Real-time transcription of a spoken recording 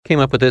came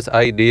up with this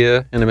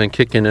idea, and I've been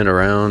kicking it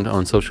around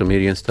on social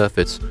media and stuff.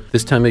 It's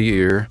this time of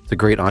year. It's a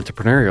great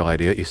entrepreneurial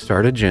idea. You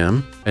start a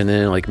gym, and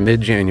then like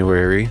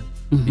mid-January,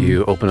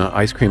 you open an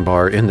ice cream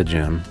bar in the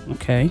gym.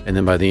 Okay. And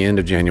then by the end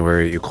of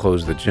January, you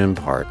close the gym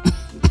part.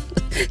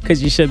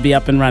 Because you should be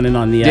up and running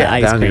on the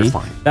ice cream. You're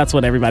fine. That's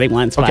what everybody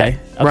wants. Okay.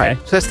 Right.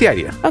 So that's the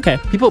idea. Okay.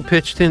 People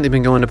pitched in. They've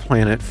been going to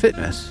Planet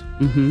Fitness.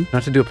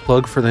 Not to do a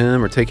plug for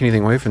them or take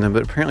anything away from them,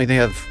 but apparently they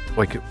have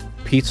like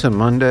Pizza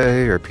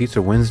Monday or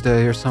Pizza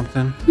Wednesday or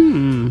something.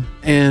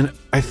 And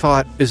I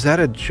thought, is that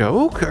a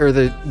joke? Or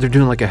they're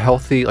doing like a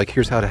healthy, like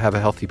here's how to have a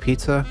healthy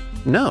pizza?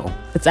 No.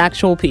 It's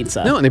actual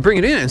pizza. No, and they bring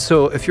it in. And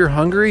so if you're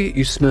hungry,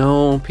 you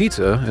smell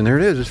pizza, and there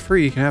it is. It's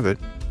free. You can have it.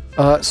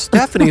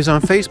 Stephanie's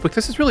on Facebook.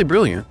 This is really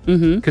brilliant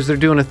because they're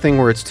doing a thing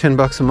where it's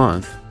 $10 a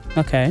month.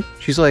 Okay.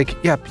 She's like,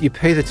 yeah, you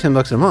pay the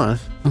 $10 a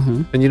month,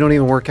 and you don't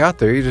even work out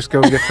there. You just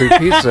go and get free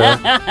pizza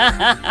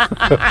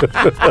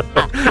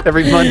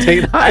every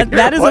Monday night.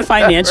 That is a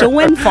financial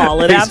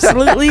windfall. It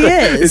absolutely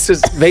is. It's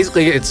just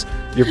basically it's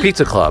your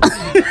pizza club.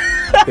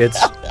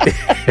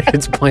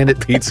 It's Planet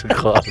Pizza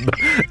Club.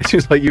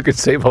 She's like, you could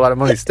save a lot of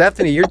money.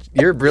 Stephanie,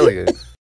 you're brilliant.